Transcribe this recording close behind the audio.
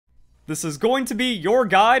This is going to be your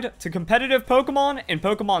guide to competitive Pokemon in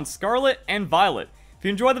Pokemon Scarlet and Violet. If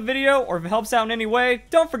you enjoy the video or if it helps out in any way,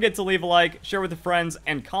 don't forget to leave a like, share with your friends,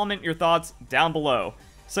 and comment your thoughts down below.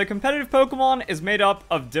 So competitive Pokemon is made up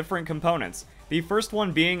of different components, the first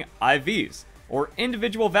one being IVs, or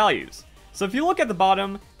individual values. So if you look at the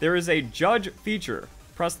bottom, there is a judge feature.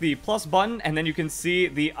 Press the plus button and then you can see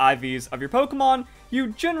the IVs of your Pokemon. You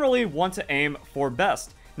generally want to aim for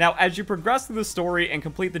best. Now, as you progress through the story and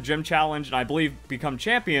complete the gym challenge, and I believe become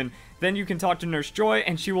champion, then you can talk to Nurse Joy,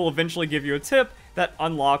 and she will eventually give you a tip that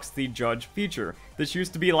unlocks the judge feature. This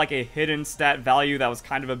used to be like a hidden stat value that was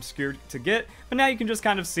kind of obscure to get, but now you can just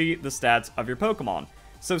kind of see the stats of your Pokemon.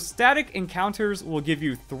 So static encounters will give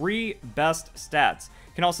you 3 best stats.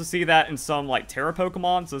 You can also see that in some like Tera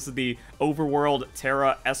Pokemon. So this is the overworld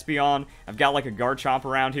Tera Espeon. I've got like a Garchomp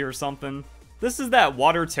around here or something. This is that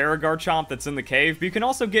water Tera Garchomp that's in the cave, but you can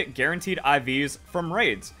also get guaranteed IVs from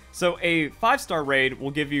raids. So a 5-star raid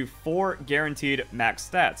will give you 4 guaranteed max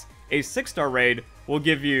stats. A 6-star raid will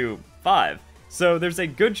give you 5. So there's a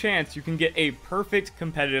good chance you can get a perfect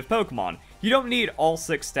competitive Pokemon. You don't need all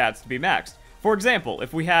 6 stats to be maxed. For example,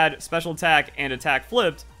 if we had special attack and attack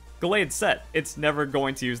flipped, Gallade set, it's never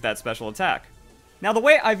going to use that special attack. Now the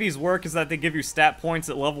way IVs work is that they give you stat points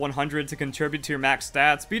at level 100 to contribute to your max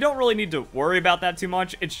stats, but you don't really need to worry about that too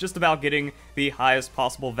much. It's just about getting the highest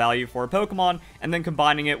possible value for a Pokemon and then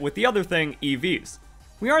combining it with the other thing, EVs.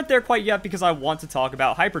 We aren't there quite yet because I want to talk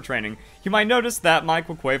about hyper training. You might notice that my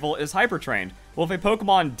Quaquaval is hyper trained. Well, if a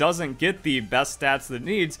Pokemon doesn't get the best stats that it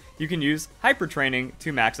needs, you can use hyper training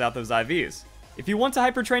to max out those IVs. If you want to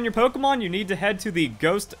hyper train your Pokemon, you need to head to the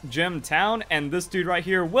Ghost Gym Town, and this dude right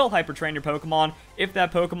here will hyper train your Pokemon if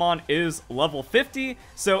that Pokemon is level 50,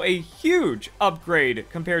 so a huge upgrade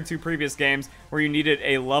compared to previous games where you needed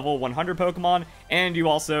a level 100 Pokemon, and you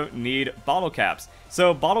also need bottle caps.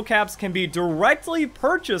 So bottle caps can be directly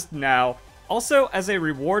purchased now, also as a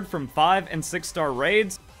reward from 5 and 6-star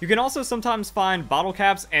raids. You can also sometimes find bottle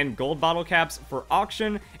caps and gold bottle caps for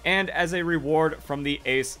auction and as a reward from the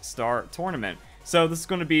Ace Star tournament. So this is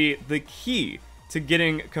going to be the key to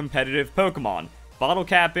getting competitive Pokemon. Bottle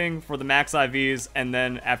capping for the max IVs, and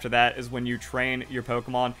then after that is when you train your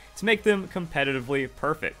Pokemon to make them competitively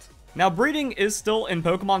perfect. Now breeding is still in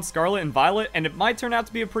Pokemon Scarlet and Violet, and it might turn out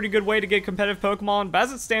to be a pretty good way to get competitive Pokemon, but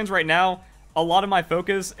as it stands right now, a lot of my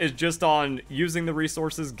focus is just on using the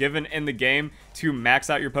resources given in the game to max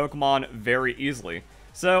out your Pokemon very easily.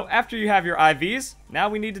 So after you have your IVs, now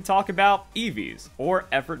we need to talk about EVs, or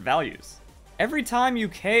effort values. Every time you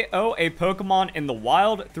KO a Pokemon in the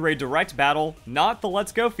wild through a direct battle, not the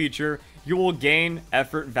Let's Go feature, you will gain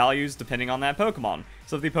effort values depending on that Pokemon.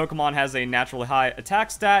 So if the Pokemon has a naturally high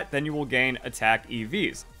attack stat, then you will gain attack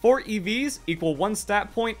EVs. 4 EVs equal 1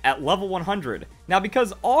 stat point at level 100. Now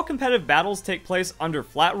because all competitive battles take place under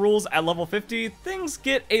flat rules at level 50, things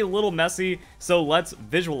get a little messy, so let's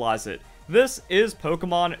visualize it. This is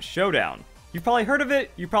Pokemon Showdown. You've probably heard of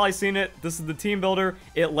it, you've probably seen it. This is the team builder.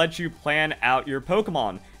 It lets you plan out your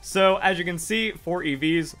Pokemon. So as you can see, 4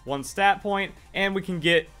 EVs, 1 stat point, and we can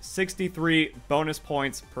get 63 bonus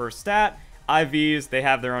points per stat. IVs, they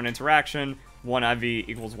have their own interaction. 1 IV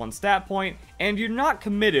equals 1 stat point, and you're not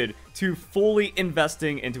committed to fully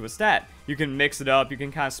investing into a stat. You can mix it up, you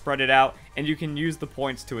can kind of spread it out, and you can use the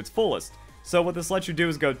points to its fullest. So what this lets you do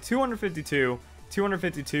is go 252,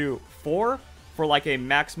 252, 4 for like a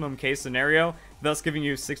maximum case scenario, thus giving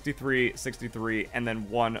you 63, 63, and then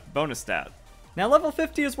 1 bonus stat. Now level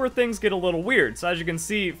 50 is where things get a little weird, so as you can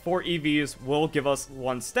see, 4 EVs will give us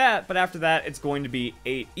 1 stat, but after that it's going to be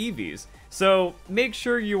 8 EVs. So make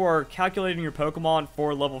sure you are calculating your Pokemon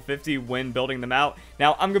for level 50 when building them out.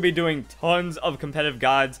 Now I'm going to be doing tons of competitive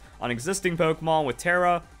guides on existing Pokemon with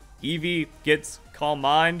Tera. Eevee gets Calm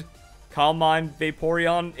Mind. Calm Mind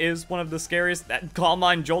Vaporeon is one of the scariest. That Calm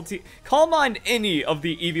Mind Jolteon, Calm Mind any of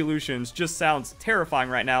the evolutions just sounds terrifying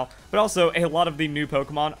right now. But also a lot of the new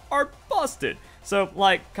Pokemon are busted. So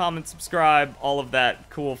like, comment, subscribe, all of that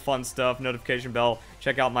cool fun stuff, notification bell,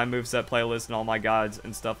 check out my moveset playlist and all my guides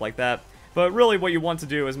and stuff like that. But really what you want to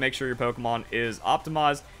do is make sure your Pokemon is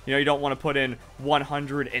optimized. You know, you don't want to put in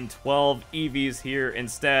 112 EVs here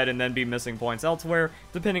instead and then be missing points elsewhere,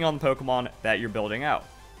 depending on the Pokemon that you're building out.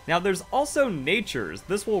 Now there's also natures.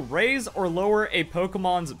 This will raise or lower a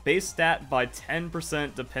Pokemon's base stat by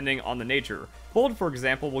 10% depending on the nature. Bold, for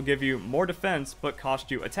example, will give you more defense but cost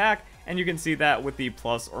you attack, and you can see that with the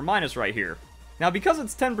plus or minus right here. Now because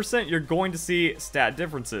it's 10%, you're going to see stat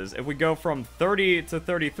differences. If we go from 30 to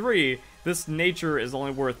 33, this nature is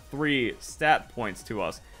only worth 3 stat points to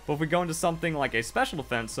us. But if we go into something like a special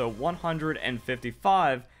defense, so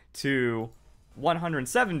 155 to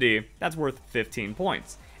 170, that's worth 15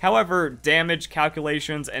 points. However, damage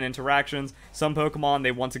calculations and interactions, some Pokemon,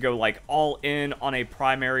 they want to go like all in on a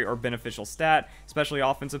primary or beneficial stat, especially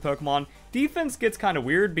offensive Pokemon. Defense gets kind of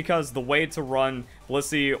weird because the way to run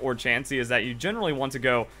Blissey or Chansey is that you generally want to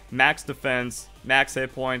go max defense, max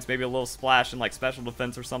hit points, maybe a little splash in like special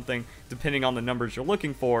defense or something, depending on the numbers you're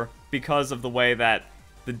looking for, because of the way that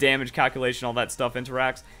the damage calculation, all that stuff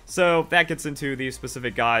interacts. So that gets into these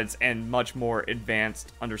specific guides and much more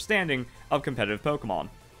advanced understanding of competitive Pokemon.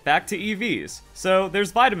 Back to EVs. So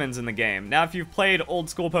there's vitamins in the game. Now if you've played old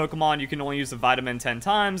school Pokemon, you can only use a vitamin 10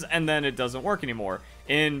 times and then it doesn't work anymore.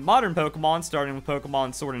 In modern Pokemon, starting with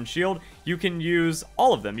Pokemon Sword and Shield, you can use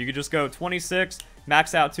all of them. You could just go 26,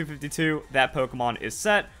 max out 252, that Pokemon is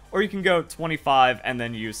set, or you can go 25 and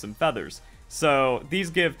then use some feathers. So these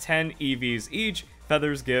give 10 EVs each,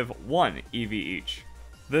 feathers give 1 EV each.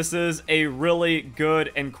 This is a really good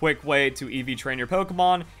and quick way to EV train your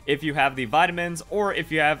Pokemon if you have the vitamins or if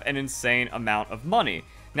you have an insane amount of money.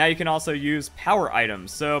 Now you can also use power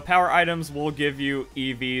items. So power items will give you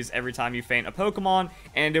EVs every time you feint a Pokemon,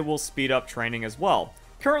 and it will speed up training as well.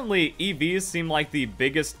 Currently, EVs seem like the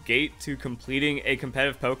biggest gate to completing a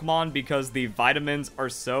competitive Pokemon because the vitamins are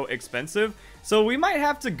so expensive. So we might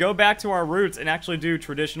have to go back to our roots and actually do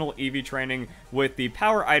traditional EV training with the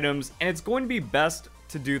power items, and it's going to be best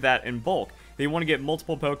to do that in bulk. They want to get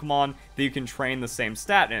multiple Pokemon that you can train the same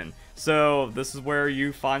stat in. So this is where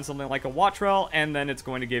you find something like a Wattrel, and then it's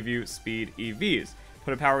going to give you speed EVs.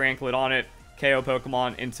 Put a power anklet on it, KO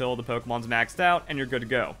Pokemon until the Pokemon's maxed out, and you're good to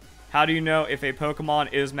go. How do you know if a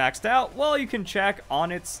Pokemon is maxed out? Well, you can check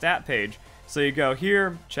on its stat page. So you go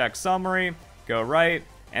here, check summary, go right,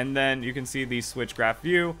 and then you can see the switch graph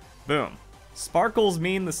view. Boom. Sparkles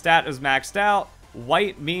mean the stat is maxed out.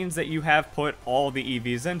 White means that you have put all the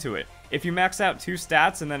EVs into it. If you max out 2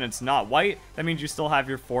 stats and then it's not white, that means you still have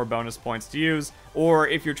your 4 bonus points to use. Or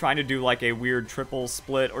if you're trying to do like a weird triple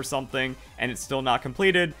split or something and it's still not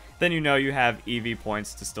completed, then you know you have EV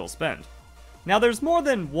points to still spend. Now there's more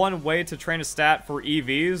than one way to train a stat for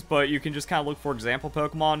EVs, but you can just kind of look for example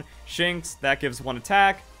Pokemon. Shinx, that gives 1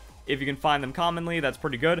 attack. If you can find them commonly, that's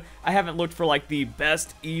pretty good. I haven't looked for like the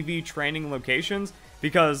best EV training locations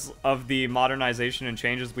because of the modernization and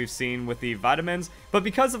changes we've seen with the vitamins, but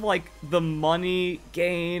because of like the money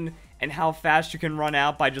gain and how fast you can run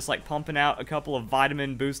out by just like pumping out a couple of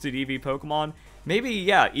vitamin boosted EV Pokemon, maybe,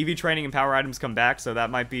 yeah, EV training and power items come back, so that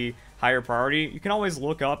might be higher priority. You can always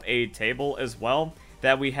look up a table as well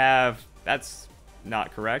that we have. That's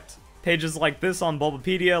not correct. Pages like this on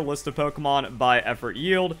Bulbapedia list a Pokemon by effort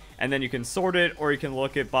yield, and then you can sort it, or you can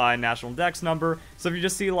look it by national dex number. So if you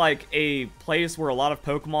just see like a place where a lot of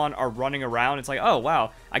Pokemon are running around, it's like, oh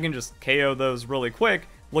wow, I can just KO those really quick,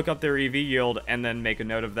 look up their EV yield, and then make a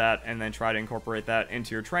note of that, and then try to incorporate that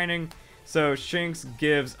into your training. So Shinx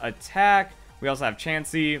gives attack. We also have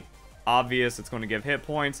Chansey. Obvious, it's going to give hit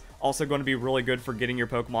points. Also going to be really good for getting your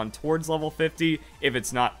Pokemon towards level 50 if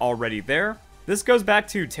it's not already there. This goes back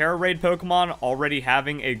to Tera raid Pokemon already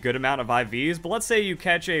having a good amount of IVs, but let's say you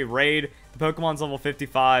catch a raid, the Pokemon's level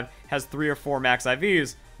 55, has 3 or 4 max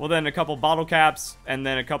IVs, well then a couple bottle caps, and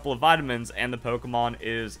then a couple of vitamins, and the Pokemon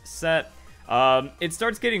is set. It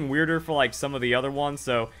starts getting weirder for like some of the other ones,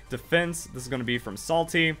 so defense, this is going to be from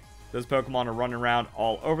Salty. Those Pokemon are running around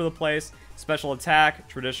all over the place. Special attack,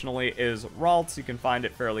 traditionally, is Ralts. You can find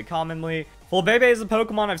it fairly commonly. Volbebe is a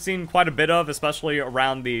Pokemon I've seen quite a bit of, especially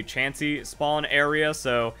around the Chansey spawn area,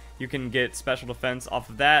 so you can get special defense off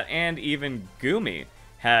of that, and even Goomy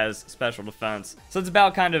has special defense. So it's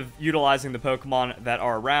about kind of utilizing the Pokemon that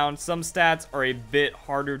are around. Some stats are a bit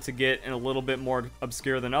harder to get and a little bit more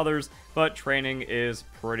obscure than others, but training is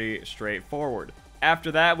pretty straightforward.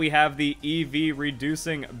 After that, we have the EV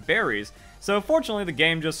reducing berries. So fortunately, the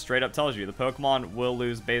game just straight up tells you the Pokemon will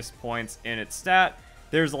lose base points in its stat.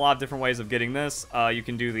 There's a lot of different ways of getting this. You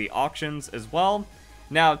can do the auctions as well.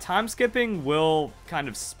 Now, time skipping will kind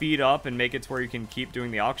of speed up and make it to where you can keep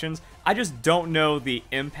doing the auctions. I just don't know the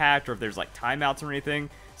impact or if there's like timeouts or anything.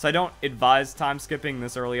 So I don't advise time skipping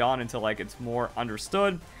this early on until like it's more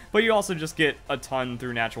understood. But you also just get a ton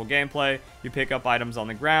through natural gameplay. You pick up items on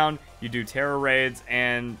the ground, you do Tera raids,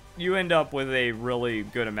 and you end up with a really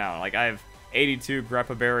good amount. Like I have 82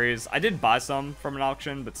 Greppa berries. I did buy some from an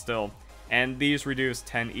auction, but still. And these reduce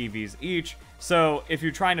 10 EVs each. So if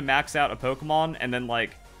you're trying to max out a Pokemon and then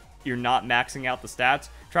like you're not maxing out the stats,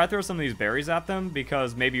 try to throw some of these berries at them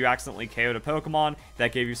because maybe you accidentally KO'd a Pokemon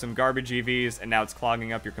that gave you some garbage EVs and now it's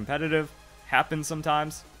clogging up your competitive. Happens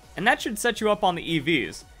sometimes. And that should set you up on the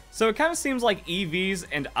EVs. So it kind of seems like EVs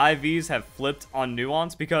and IVs have flipped on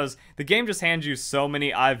nuance because the game just hands you so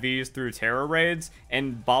many IVs through Tera raids,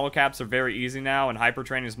 and bottle caps are very easy now, and hyper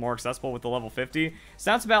training is more accessible with the level 50.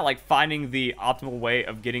 So now it's about like finding the optimal way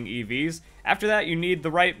of getting EVs. After that, you need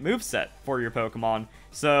the right moveset for your Pokemon.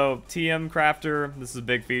 So TM Crafter, this is a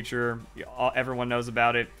big feature. Everyone knows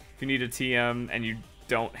about it. If you need a TM and you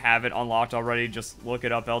don't have it unlocked already, just look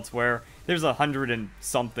it up elsewhere. There's 100 and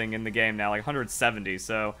something in the game now, like 170,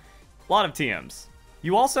 so a lot of TMs.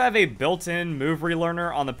 You also have a built-in move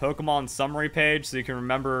relearner on the Pokemon summary page, so you can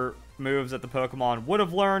remember moves that the Pokemon would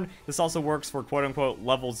have learned. This also works for quote-unquote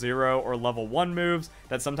level 0 or level 1 moves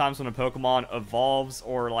that sometimes when a Pokemon evolves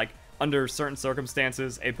or like under certain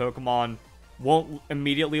circumstances, a Pokemon won't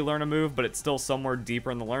immediately learn a move, but it's still somewhere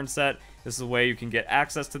deeper in the learn set. This is a way you can get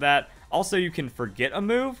access to that. Also, you can forget a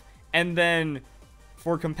move, and then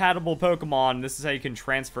for compatible Pokemon, this is how you can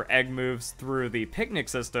transfer egg moves through the picnic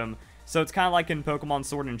system. So it's kind of like in Pokemon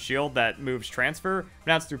Sword and Shield that moves transfer, but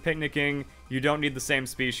now it's through picnicking. You don't need the same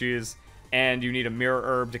species, and you need a mirror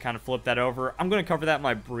herb to kind of flip that over. I'm going to cover that in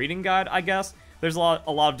my breeding guide, I guess. There's a lot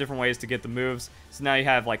of different ways to get the moves. So now you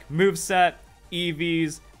have like moveset,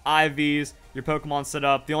 EVs, IVs, your Pokemon set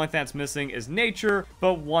up. The only thing that's missing is nature,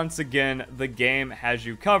 but once again, the game has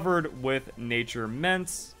you covered with nature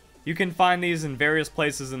mints. You can find these in various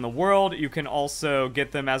places in the world. You can also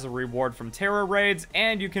get them as a reward from Tera raids,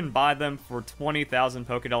 and you can buy them for 20,000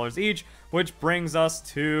 Pokédollars each, which brings us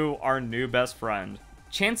to our new best friend.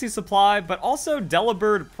 Chansey Supply, but also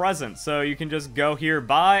Delibird Present. So you can just go here,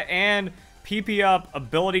 buy, and PP up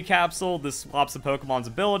Ability Capsule. This swaps the Pokemon's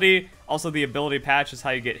ability. Also, the Ability Patch is how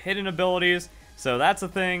you get hidden abilities. So that's a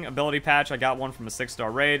thing. Ability Patch, I got one from a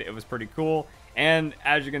 6-star raid. It was pretty cool. And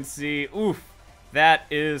as you can see, oof, that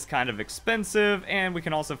is kind of expensive. And we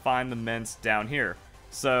can also find the mints down here.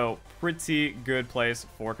 So pretty good place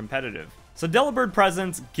for competitive. So Delibird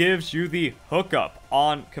Presents gives you the hookup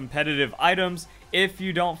on competitive items. If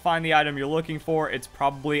you don't find the item you're looking for, it's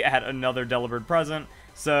probably at another Delibird Present.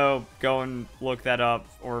 So go and look that up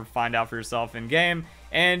or find out for yourself in game.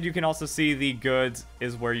 And you can also see the goods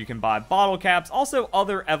is where you can buy bottle caps. Also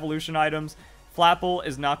other evolution items. Flapple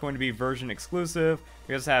is not going to be version exclusive.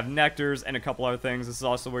 We also have nectars and a couple other things. This is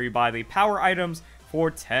also where you buy the power items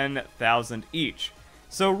for 10,000 each.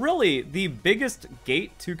 So really, the biggest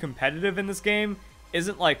gate to competitive in this game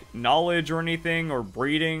isn't like knowledge or anything or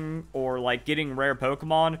breeding or like getting rare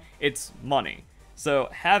Pokemon. It's money. So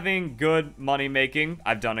having good money making,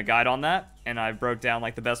 I've done a guide on that, and I broke down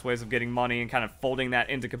like the best ways of getting money and kind of folding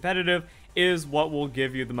that into competitive is what will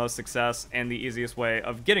give you the most success and the easiest way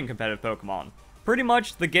of getting competitive Pokemon. Pretty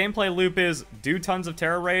much the gameplay loop is do tons of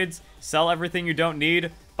Tera raids, sell everything you don't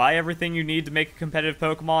need, buy everything you need to make a competitive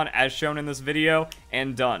Pokemon as shown in this video,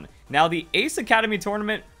 and done. Now the Ace Academy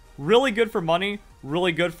tournament, really good for money,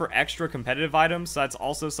 really good for extra competitive items, so that's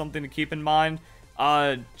also something to keep in mind.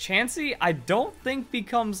 Chansey, I don't think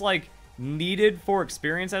becomes, like, needed for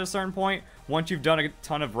experience at a certain point once you've done a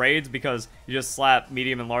ton of raids because you just slap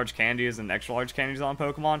medium and large candies and extra large candies on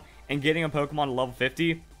Pokemon, and getting a Pokemon to level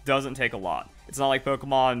 50 doesn't take a lot. It's not like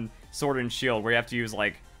Pokemon Sword and Shield where you have to use,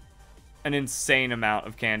 like, an insane amount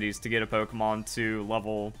of candies to get a Pokemon to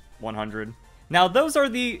level 100. Now, those are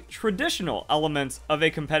the traditional elements of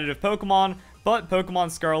a competitive Pokemon, but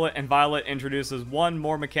Pokemon Scarlet and Violet introduces one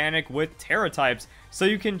more mechanic with Tera types, so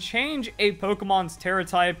you can change a Pokemon's Tera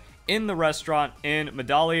type in the restaurant in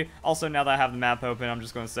Medali. Also, now that I have the map open, I'm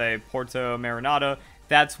just going to say Porto Marinata.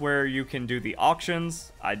 That's where you can do the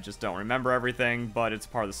auctions. I just don't remember everything, but it's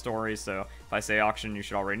part of the story, so if I say auction, you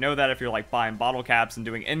should already know that if you're like buying bottle caps and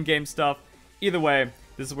doing in-game stuff. Either way,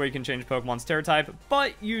 this is where you can change Pokemon's Tera type,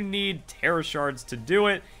 but you need Tera Shards to do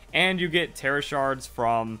it, and you get Tera Shards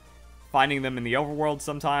from finding them in the overworld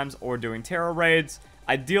sometimes, or doing Tera raids.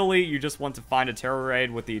 Ideally, you just want to find a Tera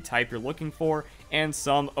raid with the type you're looking for, and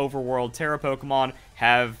some overworld Tera Pokemon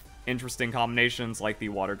have interesting combinations like the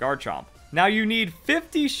Water Garchomp. Now you need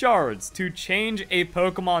 50 shards to change a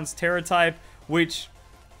Pokemon's Tera type, which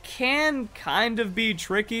can kind of be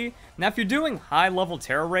tricky. Now if you're doing high level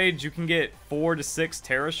Tera raids, you can get 4 to 6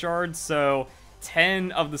 Tera shards, so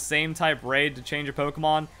 10 of the same type raid to change a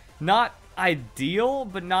Pokemon. Not ideal,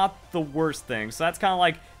 but not the worst thing. So that's kind of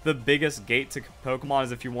like the biggest gate to Pokemon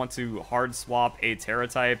is if you want to hard swap a Tera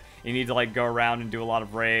type, you need to like go around and do a lot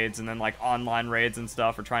of raids and then like online raids and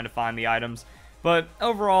stuff or trying to find the items. But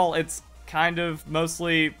overall, it's kind of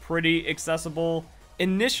mostly pretty accessible.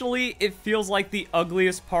 Initially, it feels like the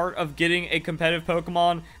ugliest part of getting a competitive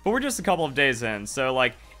Pokemon, but we're just a couple of days in. So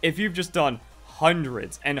like if you've just done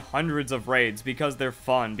hundreds and hundreds of raids because they're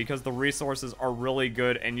fun, because the resources are really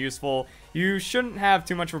good and useful. You shouldn't have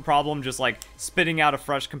too much of a problem just like spitting out a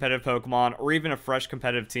fresh competitive Pokemon or even a fresh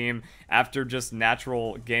competitive team after just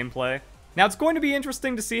natural gameplay. Now, it's going to be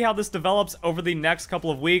interesting to see how this develops over the next couple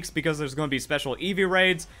of weeks because there's going to be special Eevee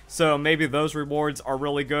raids, so maybe those rewards are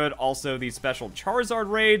really good. Also, the special Charizard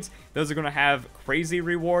raids, those are going to have crazy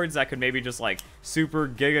rewards that could maybe just like super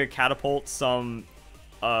giga catapult some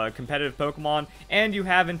competitive Pokemon, and you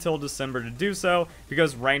have until December to do so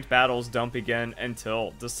because ranked battles don't begin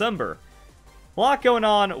until December. A lot going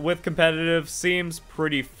on with competitive, seems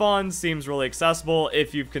pretty fun, seems really accessible.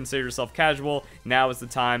 If you've considered yourself casual, now is the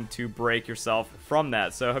time to break yourself from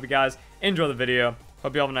that. So I hope you guys enjoy the video.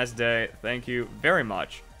 Hope you all have a nice day. Thank you very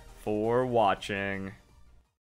much for watching.